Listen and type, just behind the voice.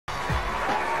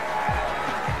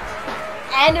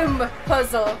Anim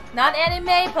Puzzle. Not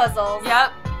anime puzzles.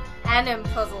 Yep. Anim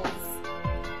Puzzles.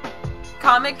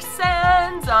 Comic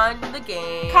Sans on the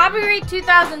game. Copyright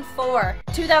 2004.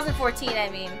 2014, I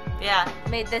mean. Yeah.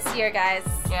 Made this year, guys.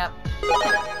 Yep.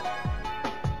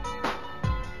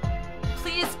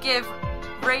 Please give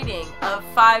rating of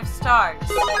 5 stars.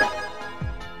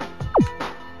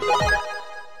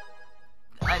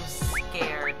 I'm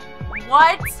scared.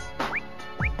 What?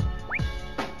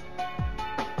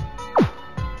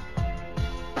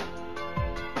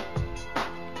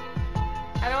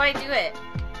 How do I do it?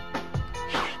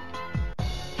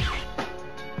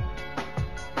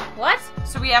 What?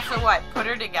 So we have to what? Put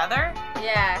her together?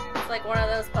 Yeah, it's like one of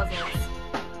those puzzles.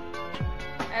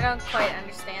 I don't quite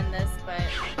understand this, but...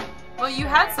 Well, you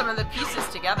had some of the pieces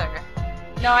together.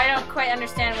 No, I don't quite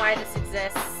understand why this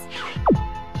exists.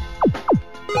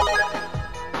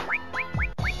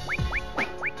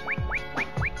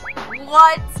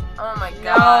 What? Oh my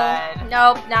god.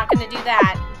 No, nope, not gonna do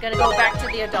that. I'm gonna go back to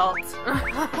the adult.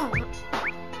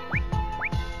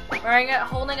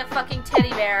 Holding a fucking teddy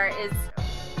bear is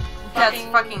That's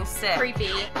fucking sick.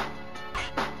 creepy.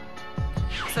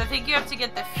 So I think you have to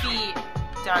get the feet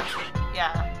down to...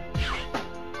 Yeah.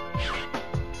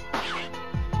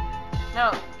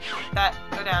 No. That.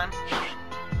 Go down.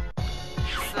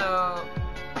 So...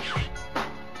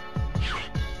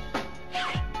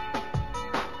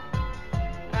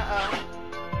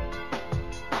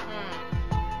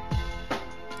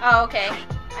 Oh, okay.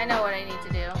 I know what I need to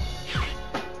do.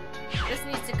 This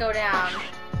needs to go down.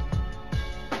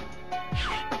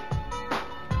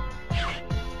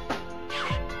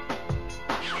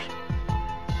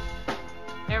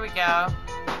 There we go. Got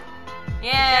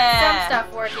Yeah! some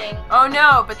stuff working. Oh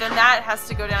no, but then that has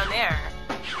to go down there.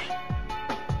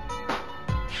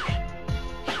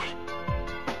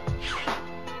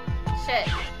 Shit.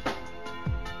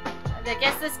 I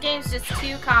guess this game's just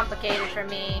too complicated for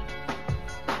me.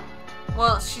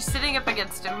 Well, she's sitting up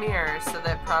against a mirror, so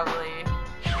that probably...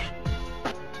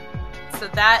 So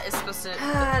that is supposed to...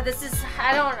 This is...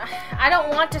 I don't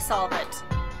want to solve it.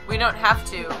 We don't have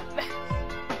to.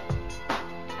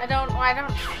 I don't...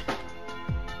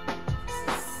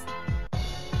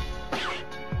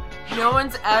 No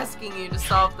one's asking you to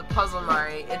solve the puzzle,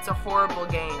 Mari. It's a horrible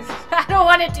game. I don't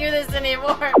want to do this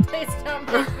anymore. Please don't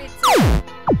make me do.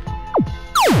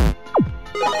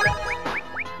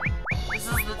 This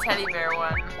is the teddy bear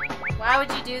one. Why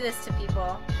would you do this to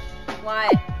people? Why?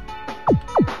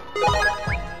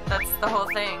 That's the whole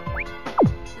thing.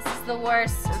 This is the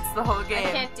worst. It's the whole game.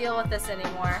 I can't deal with this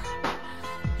anymore.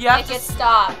 You have Make to it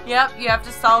stop. Yep, you have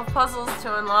to solve puzzles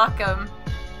to unlock them.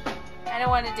 I don't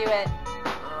want to do it.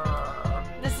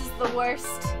 This is the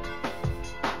worst.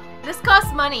 This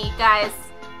costs money, guys.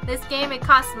 This game, it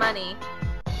costs money.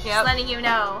 Yep. Just letting you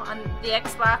know. On the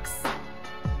Xbox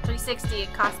 360,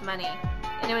 it costs money.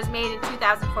 And it was made in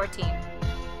 2014.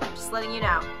 Just letting you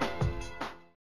know.